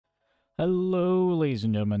Hello, ladies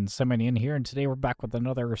and gentlemen, Simon here, and today we're back with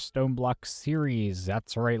another Stoneblock series.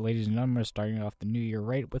 That's right, ladies and gentlemen, we're starting off the new year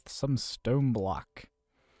right with some Stoneblock.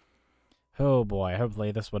 Oh boy,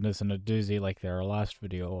 hopefully this one isn't a doozy like their last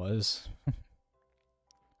video was.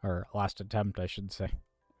 Or last attempt, I should say.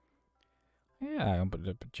 Yeah, I opened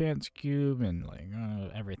up a chance cube, and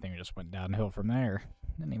everything just went downhill from there.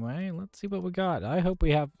 Anyway, let's see what we got. I hope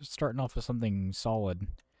we have starting off with something solid.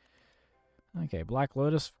 Okay, Black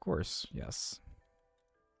Lotus, of course, yes.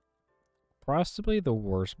 Possibly the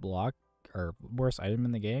worst block or worst item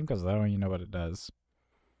in the game because I don't even know what it does.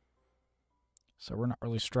 So we're not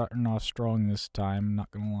really starting off strong this time,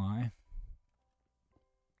 not gonna lie.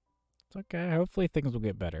 It's okay, hopefully things will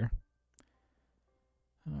get better.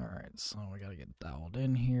 Alright, so we gotta get dialed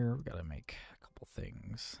in here. We gotta make a couple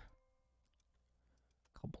things.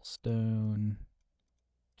 Cobblestone,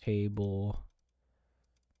 table.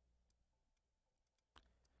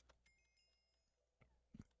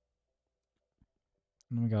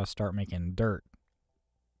 And then we gotta start making dirt.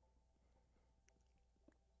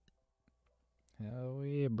 Hell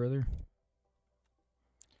yeah, brother.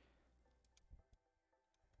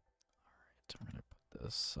 Alright, I'm gonna put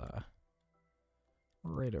this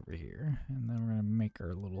right over here. And then we're gonna make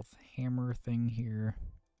our little hammer thing here.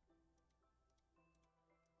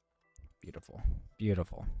 Beautiful.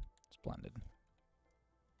 Beautiful. Splendid.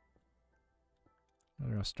 We're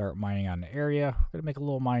going to start mining on the area. We're going to make a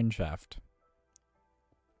little mine shaft.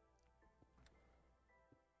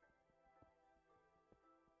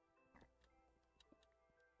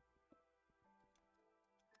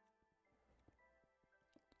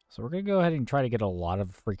 So we're going to go ahead and try to get a lot of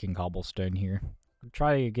freaking cobblestone here. We'll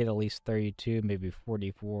try to get at least 32, maybe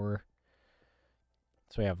 44.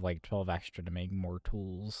 So we have like 12 extra to make more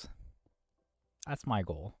tools. That's my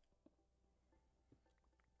goal.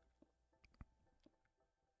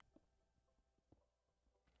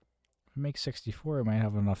 If we make 64, I might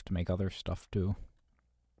have enough to make other stuff too.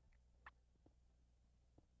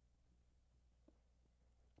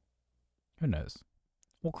 Who knows?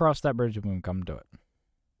 We'll cross that bridge when we come to it.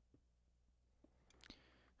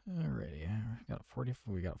 Alrighty, we got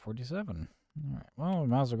 44, we got 47. Alright, well, we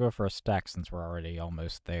might as well go for a stack since we're already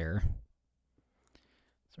almost there.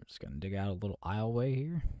 So we're just going to dig out a little aisleway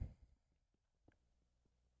here.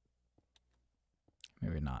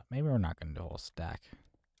 Maybe not. Maybe we're not going to do a whole stack.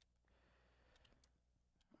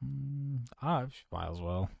 Might as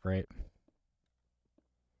well, right?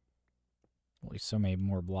 At least so many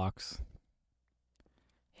more blocks.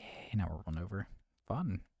 Hey, now we're one over.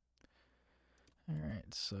 Fun.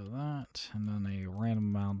 Alright, so that, and then a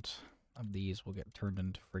random amount of these will get turned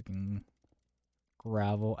into freaking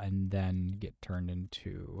gravel and then get turned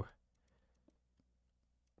into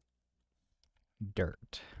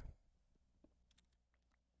dirt.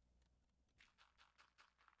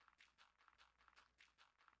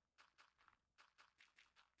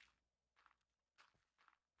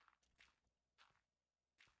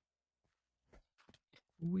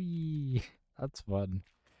 Whee! That's fun.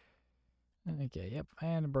 Okay, yep,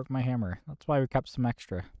 and I broke my hammer. That's why we kept some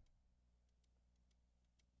extra.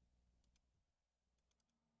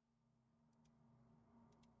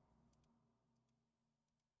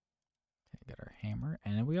 Okay, get our hammer,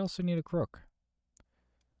 and we also need a crook.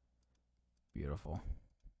 Beautiful.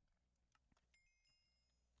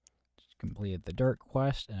 Just completed the dirt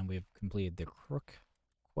quest, and we've completed the crook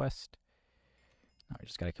quest. Now we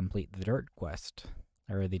just gotta complete the dirt quest.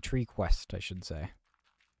 Or the tree quest, I should say.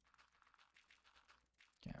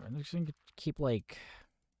 Yeah, we're just gonna keep like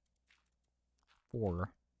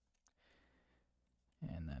 4.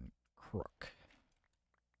 And then crook.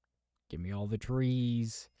 Give me all the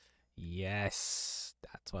trees. Yes,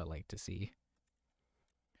 that's what I like to see.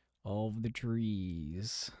 All of the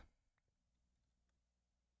trees.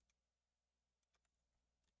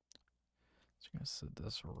 So I'm gonna set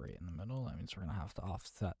this right in the middle. That means we're gonna have to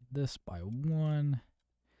offset this by 1.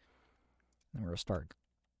 Then we're gonna start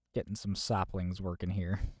getting some saplings working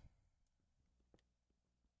here.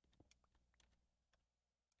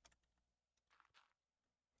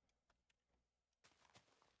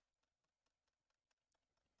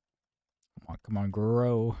 Come on,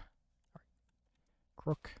 grow.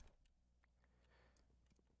 Crook.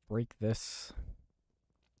 Break this.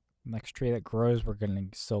 Next tree that grows, we're gonna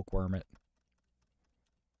silkworm it.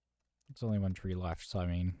 It's only 1 tree left, so I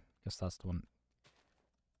mean, I guess that's the one.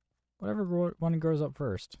 Whatever one grows up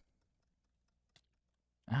first.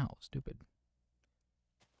 Ow, stupid.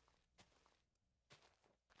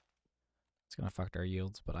 It's gonna affect our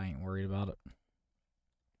yields, but I ain't worried about it.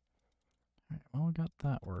 Alright, well, we got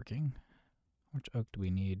that working. How much oak do we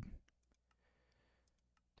need?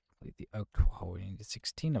 Complete the oak. Oh, we need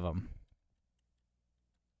 16 of them.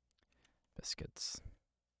 Biscuits.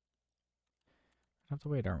 We have to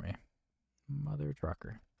wait, aren't we? Mother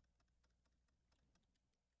trucker.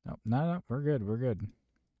 Nope, no, we're good, we're good.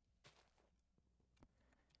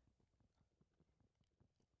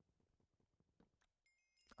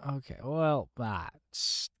 Okay, well, that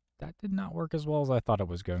did not work as well as I thought it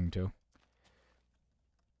was going to.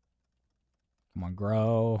 Come on,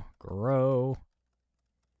 grow, grow.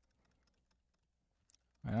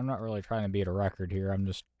 I'm not really trying to beat a record here. I'm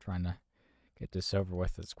just trying to get this over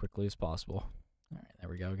with as quickly as possible. All right, there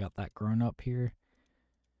we go. We got that grown up here.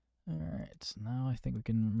 All right, so now I think we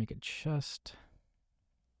can make a chest.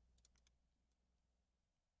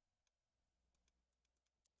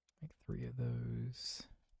 Make 3 of those.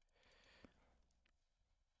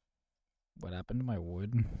 What happened to my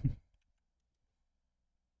wood?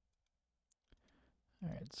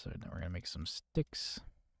 Alright, so now we're going to make some sticks.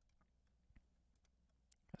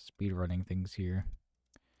 Speed running things here.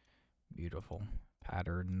 Beautiful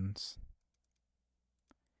patterns.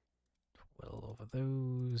 12 of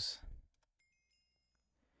those.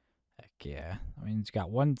 Heck yeah. I mean, it's got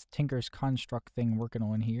one Tinker's Construct thing working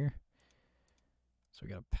on here. So we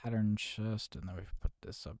got a pattern chest, and then we've put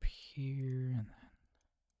this up here, and then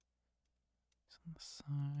this on the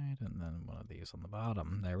side, and then one of these on the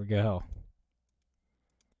bottom. There we go.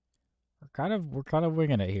 We're kind of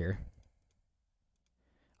winging it here.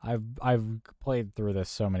 I've played through this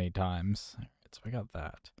so many times. All right, so we got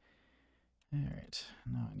that. All right,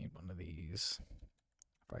 now I need one of these.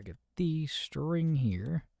 If I get the string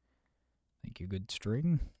here, thank you, good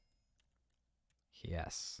string.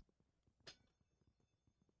 Yes.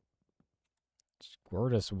 We're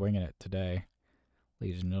just winging it today,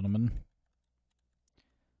 ladies and gentlemen.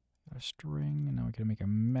 Got a string, and now we can make a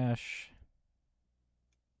mesh.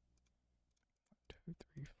 1, 2,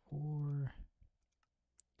 3, 4.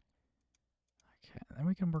 Okay, then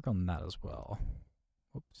we can work on that as well.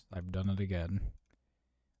 Whoops, I've done it again.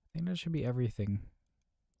 I think that should be everything.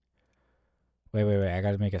 Wait, I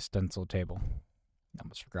gotta make a stencil table. I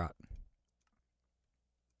almost forgot.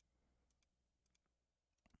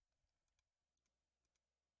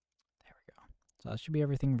 There we go. So that should be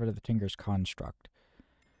everything for the Tinker's Construct.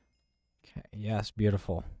 Okay, yes,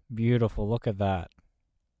 beautiful. Beautiful, look at that.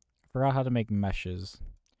 I forgot how to make meshes.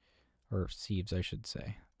 Or sieves, I should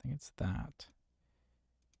say. I think it's that.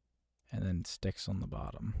 And then sticks on the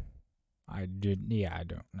bottom. I don't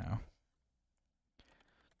know.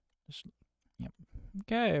 Just, yep.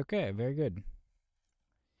 Okay, very good.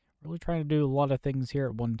 Really trying to do a lot of things here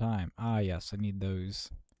at one time. Ah, yes, I need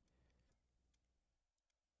those.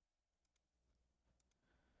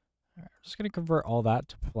 Alright, I'm just going to convert all that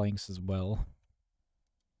to planks as well.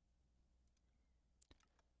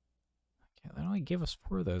 Okay, they only gave us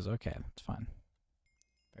 4 of those. Okay, that's fine.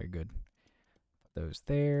 Very good. Put those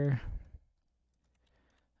there.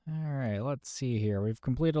 Alright, let's see here. We've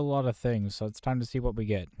completed a lot of things, so it's time to see what we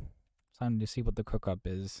get. It's time to see what the cook-up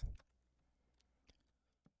is.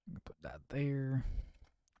 I'm gonna put that there.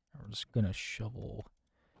 We're just gonna shovel.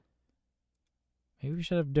 Maybe we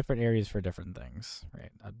should have different areas for different things.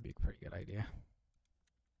 Right, that'd be a pretty good idea.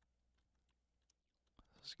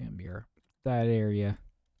 This is gonna be that area.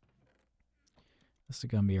 This is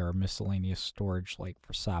gonna be our miscellaneous storage, like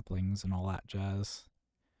for saplings and all that jazz.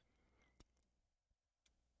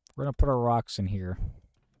 We're gonna put our rocks in here.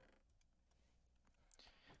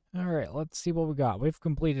 Alright, let's see what we got. We've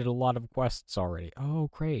completed a lot of quests already. Oh,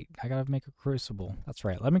 great. I gotta make a crucible. That's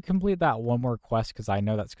right. Let me complete that one more quest, because I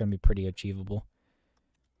know that's gonna be pretty achievable.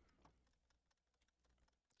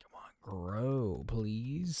 Come on, grow,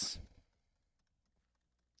 please.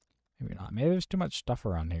 Maybe not. Maybe there's too much stuff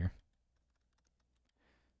around here.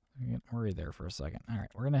 I'm getting worried there for a second.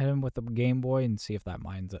 Alright, we're gonna hit him with the Game Boy and see if that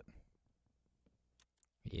mines it.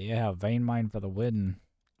 Yeah, vein mine for the win.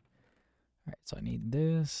 Alright, so I need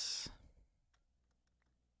this.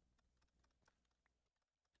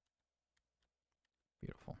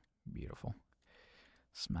 Beautiful, beautiful.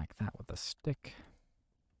 Smack that with a stick.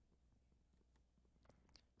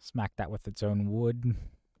 Smack that with its own wood.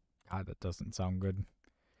 God, that doesn't sound good.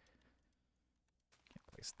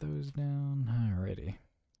 Place those down. Alrighty.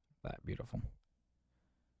 That beautiful.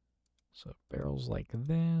 So barrels like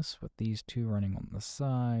this with these 2 running on the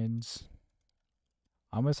sides.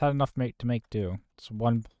 I almost had enough to make 2. It's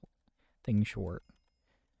one thing short.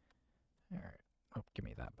 Alright. Oh, give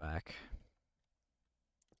me that back.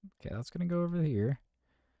 Okay, that's going to go over here.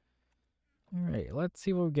 Alright, let's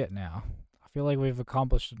see what we get now. I feel like we've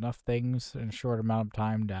accomplished enough things in a short amount of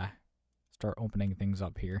time to start opening things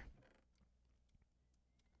up here.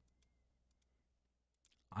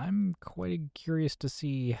 I'm quite curious to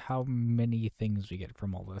see how many things we get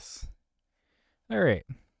from all this. Alright,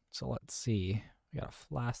 so let's see. We got a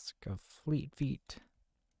flask of fleet feet.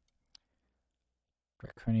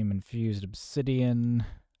 Draconium infused obsidian.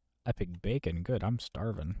 Epic bacon. Good, I'm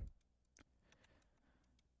starving.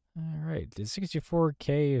 Alright, the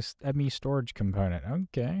 64K ME storage component.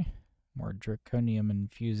 Okay. More draconium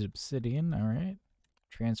infused obsidian. Alright.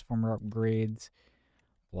 Transformer upgrades.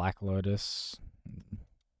 Black Lotus.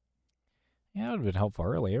 Yeah, that would have been helpful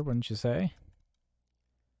earlier, wouldn't you say?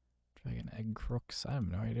 Dragon egg crooks. I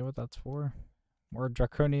have no idea what that's for. More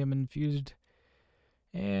draconium infused.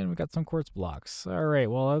 And we got some quartz blocks.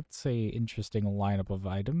 Alright, well, that's a interesting lineup of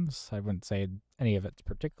items. I wouldn't say any of it's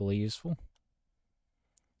particularly useful.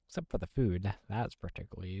 Except for the food. That's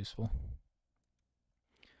particularly useful.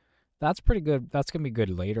 That's pretty good. That's going to be good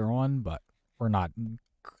later on, but we're not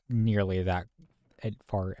nearly that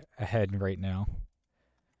far ahead right now.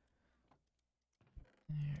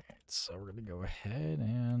 Alright, so we're going to go ahead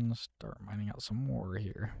and start mining out some more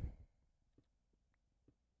here.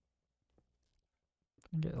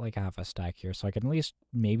 Get like half a stack here, so I can at least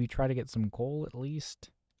maybe try to get some coal at least.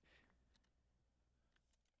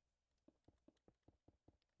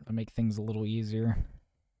 To make things a little easier.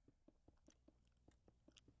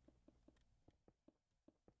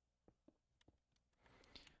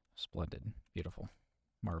 Splendid. Beautiful.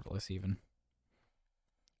 Marvelous even.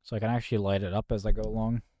 So I can actually light it up as I go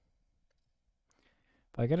along.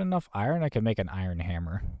 If I get enough iron, I can make an iron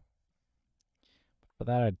hammer. For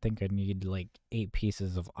that, I think I need like 8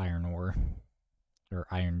 pieces of iron ore. Or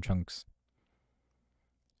iron chunks.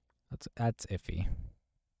 That's iffy.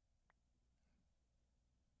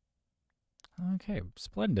 Okay,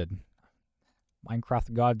 splendid.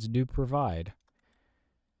 Minecraft gods do provide.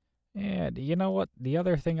 And you know what? The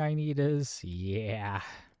other thing I need is... Yeah.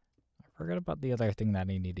 I forgot about the other thing that I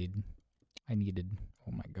needed.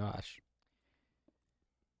 Oh my gosh.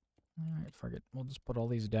 Alright, fuck it. We'll just put all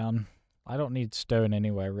these down. I don't need stone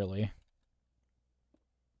anyway, really.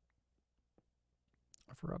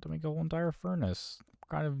 I forgot to make a whole entire furnace. What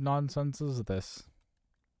kind of nonsense is this?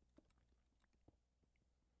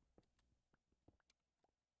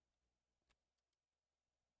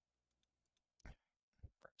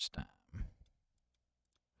 First time.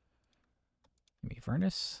 Give me a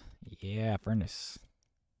furnace? Yeah, furnace.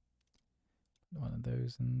 One of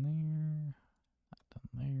those in there. That done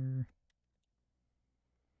there.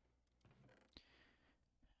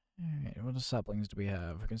 Alright, what saplings do we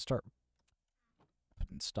have? We can start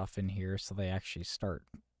putting stuff in here so they actually start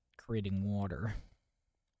creating water.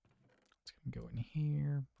 It's going to go in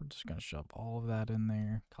here. We're just going to shove all of that in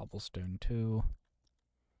there. Cobblestone too.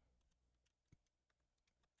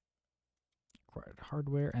 Required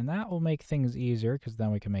hardware. And that will make things easier because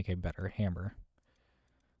then we can make a better hammer.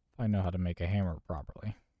 If I know how to make a hammer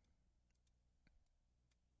properly.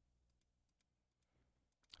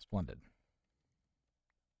 Splendid.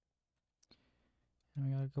 And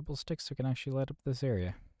we got a couple sticks so we can actually light up this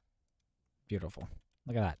area. Beautiful.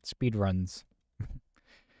 Look at that. Speed runs.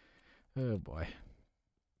 Oh boy.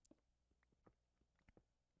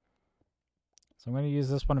 So I'm going to use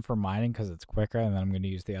this one for mining because it's quicker, and then I'm going to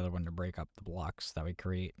use the other one to break up the blocks that we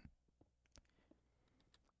create.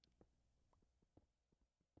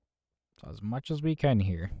 So as much as we can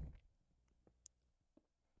here.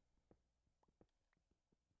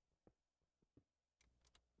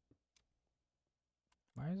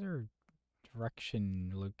 Why is there a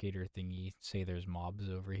direction locator thingy say there's mobs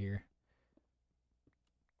over here?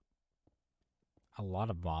 A lot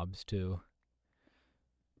of mobs too.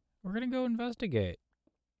 We're gonna go investigate.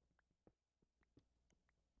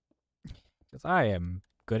 Because I am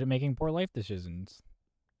good at making poor life decisions.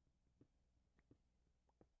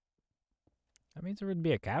 That means there would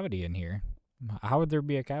be a cavity in here. How would there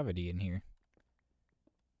be a cavity in here?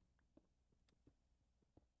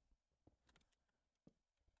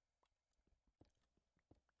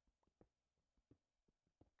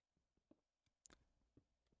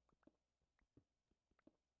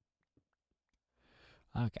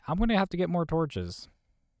 Okay, I'm gonna have to get more torches.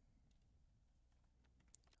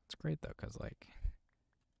 It's great though, because like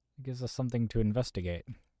it gives us something to investigate,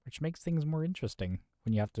 which makes things more interesting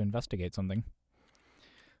when you have to investigate something.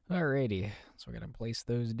 Alrighty, so we're gonna place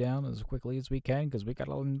those down as quickly as we can because we got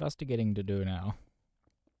a little investigating to do now.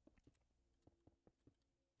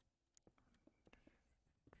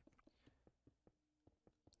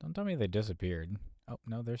 Don't tell me they disappeared. Oh,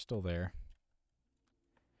 no, they're still there.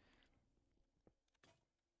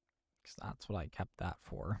 Because that's what I kept that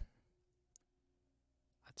for.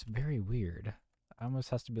 That's very weird. It almost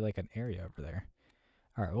has to be like an area over there.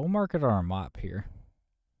 Alright, we'll mark it on our map here.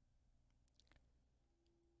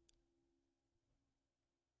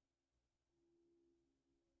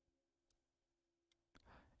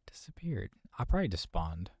 Disappeared. I probably just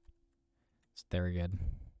spawned. It's very good.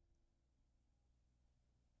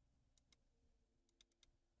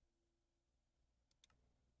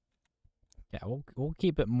 Yeah, we'll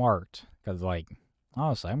keep it marked because, like,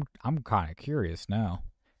 honestly, I'm kind of curious now.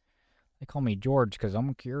 They call me George because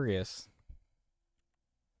I'm curious.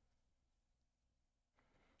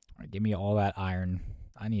 All right, give me all that iron.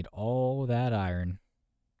 I need all that iron.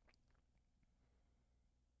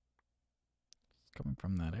 It's coming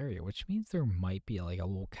from that area, which means there might be like a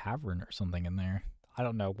little cavern or something in there. I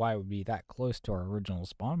don't know why it would be that close to our original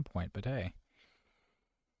spawn point, but hey.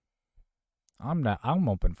 I'm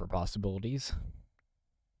open for possibilities.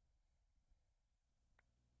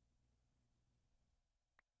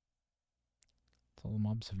 All the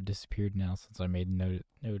mobs have disappeared now since I made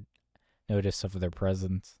notice of their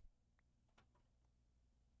presence.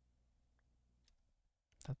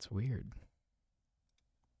 That's weird.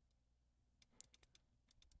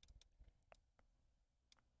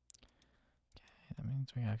 Okay, that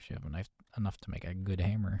means we actually have enough to make a good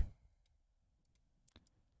hammer.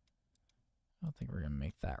 I don't think we're going to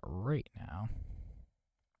make that right now.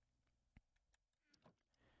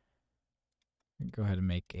 Go ahead and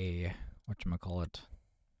make a, whatchamacallit,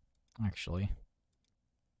 actually,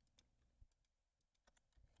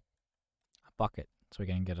 a bucket so we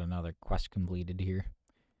can get another quest completed here.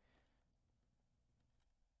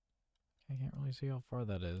 I can't really see how far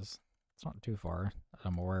that is. It's not too far that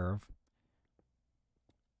I'm aware of.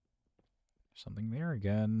 Something there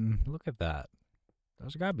again. Look at that.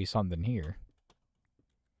 There's got to be something here.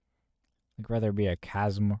 I'd rather be a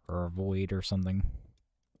chasm or a void or something.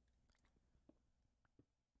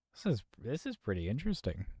 This is pretty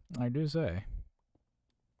interesting, I do say.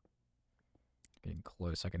 Getting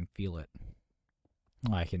close, I can feel it.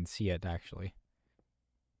 Oh, I can see it actually.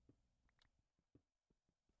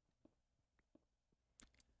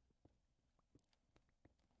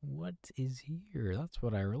 What is here? That's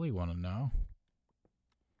what I really want to know.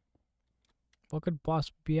 What could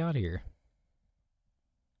possibly be out here?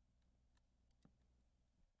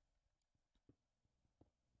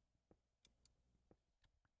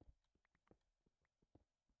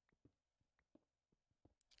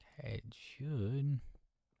 It should.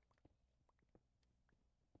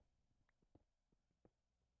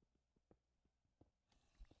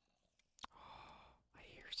 I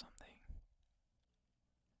hear something.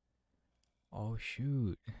 Oh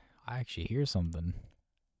shoot. I actually hear something.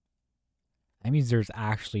 That means there's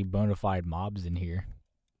actually bona fide mobs in here.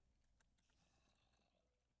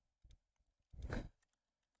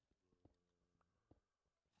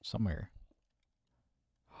 Somewhere.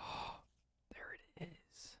 There it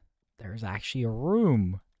is. There's actually a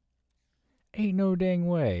room. Ain't no dang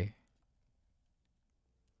way.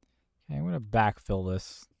 Okay, I'm gonna backfill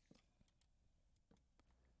this.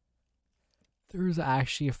 There's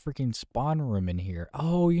actually a freaking spawn room in here.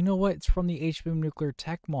 Oh, you know what? It's from the HBM Nuclear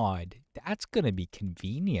Tech mod. That's gonna be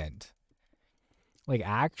convenient. Like,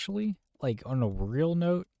 actually, like, on a real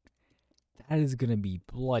note, that is gonna be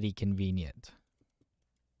bloody convenient.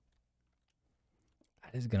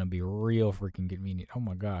 That is gonna be real freaking convenient. Oh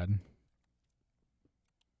my god.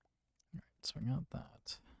 Alright, so I got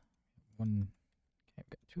that. One. Okay,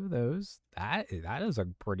 got two of those. That is a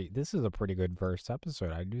pretty. This is a pretty good first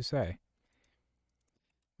episode, I do say.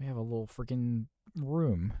 We have a little freaking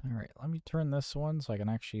room. All right, let me turn this one so I can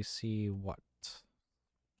actually see what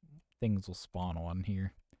things will spawn on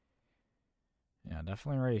here. Yeah,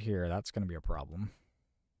 definitely right here. That's going to be a problem.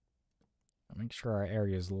 I'll make sure our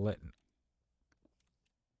area is lit.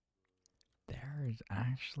 There is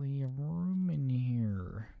actually a room in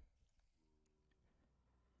here.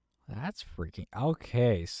 That's freaking...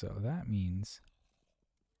 Okay, so that means...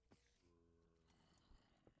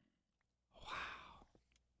 Wow.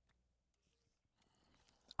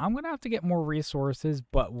 I'm going to have to get more resources,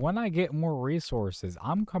 but when I get more resources,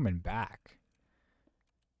 I'm coming back.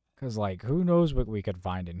 Because, like, who knows what we could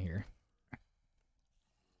find in here.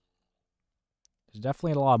 There's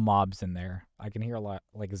definitely a lot of mobs in there. I can hear a lot,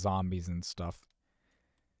 like, zombies and stuff.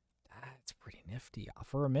 That's pretty nifty.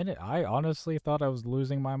 For a minute, I honestly thought I was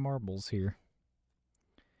losing my marbles here.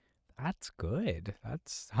 That's good.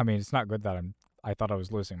 I mean, it's not good that I thought I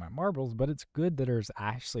was losing my marbles, but it's good that there's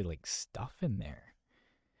actually, like, stuff in there.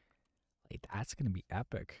 Like, that's gonna be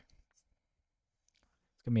epic.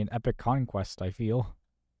 It's gonna be an epic conquest, I feel.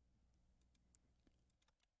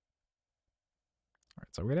 Alright,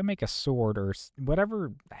 so we're gonna make a sword or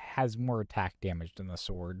whatever has more attack damage than the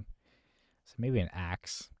sword. So maybe an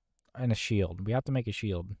axe and a shield. We have to make a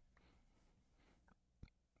shield.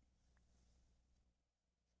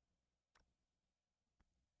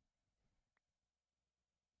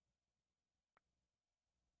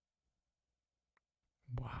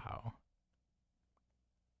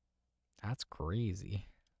 That's crazy.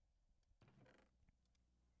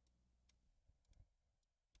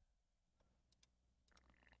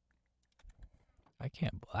 I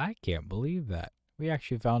can't believe that. We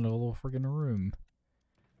actually found a little friggin' room.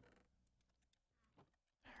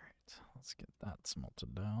 Alright, let's get that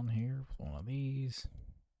smelted down here with one of these.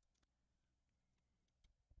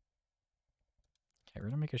 Okay,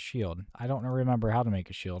 we're gonna make a shield. I don't remember how to make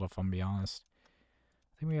a shield, if I'm being honest.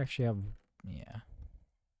 I think we actually have, yeah.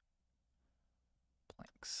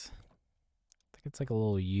 Planks. I think it's like a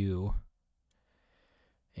little U.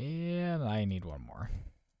 And I need one more.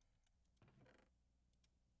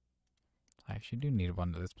 I actually do need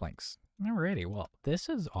one of those planks. Alrighty, well, this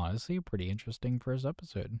is honestly a pretty interesting first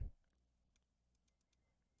episode.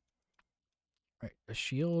 Right, a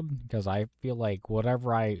shield, because I feel like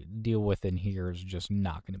whatever I deal with in here is just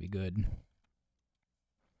not going to be good.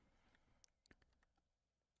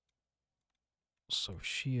 So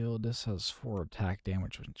shield, this has 4 attack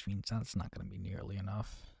damage, which means that's not going to be nearly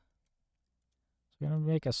enough. So we're going to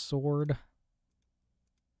make a sword.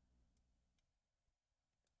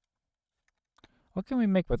 What can we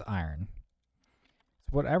make with iron?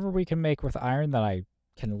 Whatever we can make with iron that I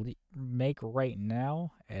can make right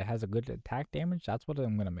now, it has a good attack damage, that's what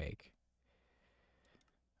I'm going to make.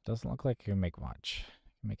 Doesn't look like you can make much.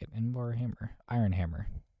 Make an inbar hammer. Iron hammer.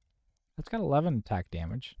 It's got 11 attack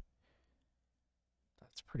damage.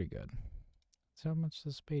 That's pretty good. So how much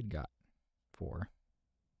the spade got? 4.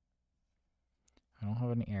 I don't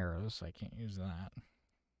have any arrows, so I can't use that.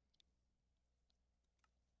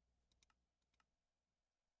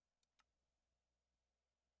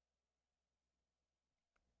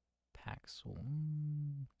 Paxel.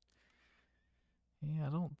 Yeah, I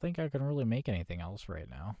don't think I can really make anything else right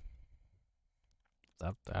now. I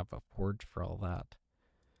have to have a forge for all that.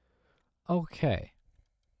 Okay.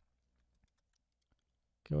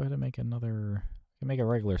 Go ahead and make another... I can make a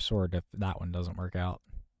regular sword if that one doesn't work out.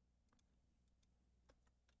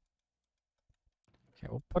 Okay,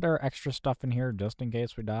 we'll put our extra stuff in here just in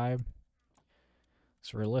case we die.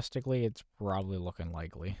 So realistically, it's probably looking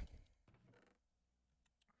likely.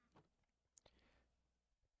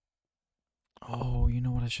 Oh, you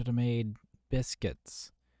know what I should have made?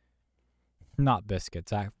 Biscuits. Not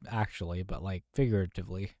biscuits, actually, but like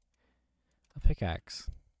figuratively. A pickaxe.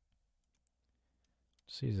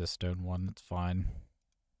 Just use a stone one, it's fine.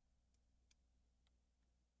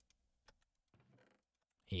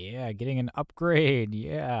 Yeah, getting an upgrade.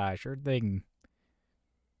 Yeah, sure thing.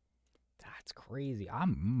 That's crazy.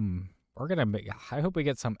 We're gonna make... I hope we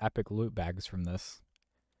get some epic loot bags from this.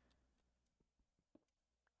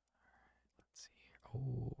 Let's see here.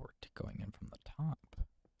 Oh, we're going in from the top.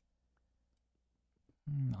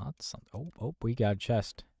 Not something. Oh, we got a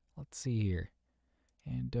chest. Let's see here.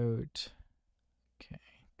 Antidote. Okay.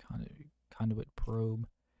 Conduit probe.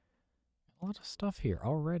 A lot of stuff here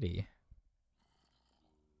already.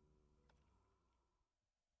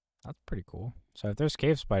 That's pretty cool. So if there's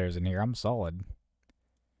cave spiders in here, I'm solid.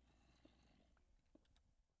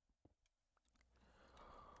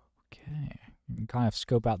 Okay. You can kind of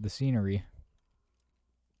scope out the scenery.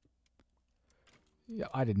 Yeah,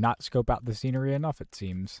 I did not scope out the scenery enough, it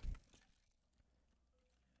seems.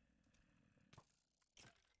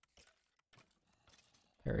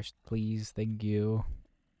 Perish, please. Thank you.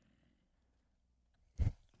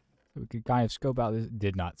 We could kind of scope out this.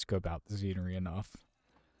 Did not scope out the scenery enough.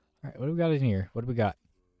 Alright, what do we got in here? What do we got?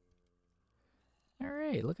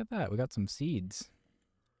 Alright, look at that. We got some seeds.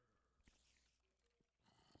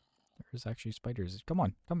 There's actually spiders. Come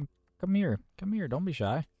on. Come here. Come here. Don't be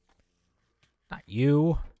shy. Not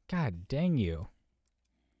you. God dang you.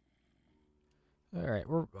 Alright,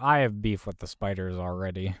 I have beef with the spiders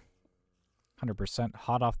already. 100%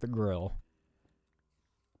 hot off the grill.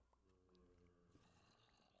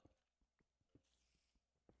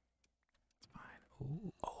 It's fine.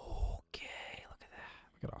 Ooh, okay. Look at that.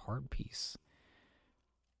 We got a hard piece.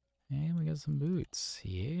 And we got some boots.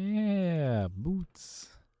 Yeah, boots.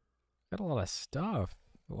 Got a lot of stuff.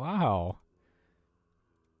 Wow.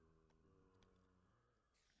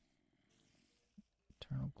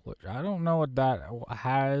 Eternal closure. I don't know what that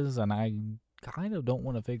has, and I kind of don't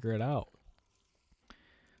want to figure it out at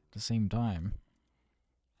the same time.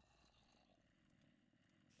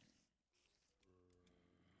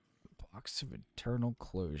 Box of eternal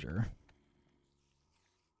closure.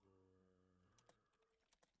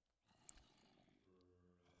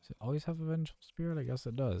 Does it always have a vengeful spirit? I guess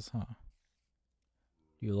it does, huh?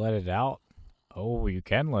 You let it out? Oh, you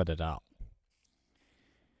can let it out.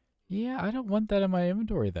 Yeah, I don't want that in my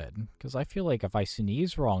inventory then, because I feel like if I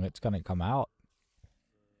sneeze wrong, it's going to come out.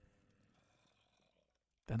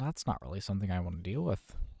 then that's not really something I want to deal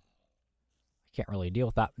with. I can't really deal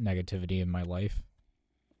with that negativity in my life.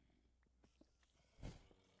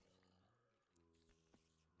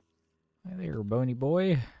 Hi there, bony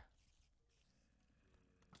boy.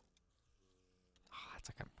 Oh, that's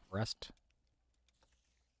like a breast.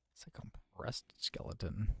 It's like a breast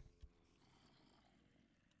skeleton.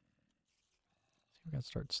 We're gonna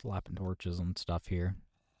start slapping torches and stuff here.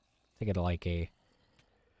 Take it like a...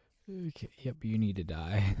 Okay, yep, you need to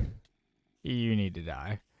die. You need to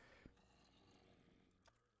die.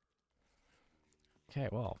 Okay,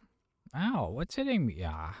 well. Ow, what's hitting me?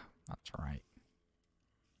 Yeah, that's right.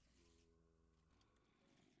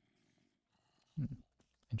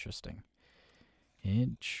 Interesting. There's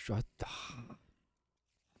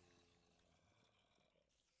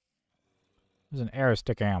an arrow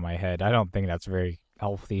sticking out my head. I don't think that's very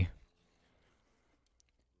healthy.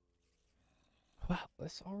 Wow,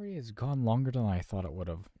 this already has gone longer than I thought it would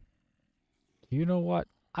have. You know what?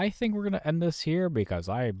 I think we're going to end this here because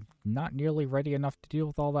I'm not nearly ready enough to deal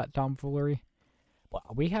with all that tomfoolery.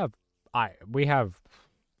 But we don't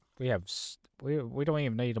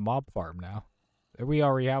even need a mob farm now. We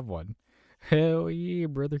already have one. Hell yeah,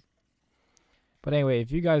 brother. But anyway,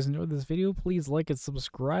 if you guys enjoyed this video, please like and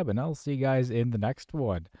subscribe, and I'll see you guys in the next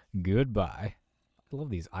one. Goodbye. I love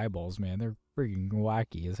these eyeballs, man. They're freaking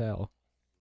wacky as hell.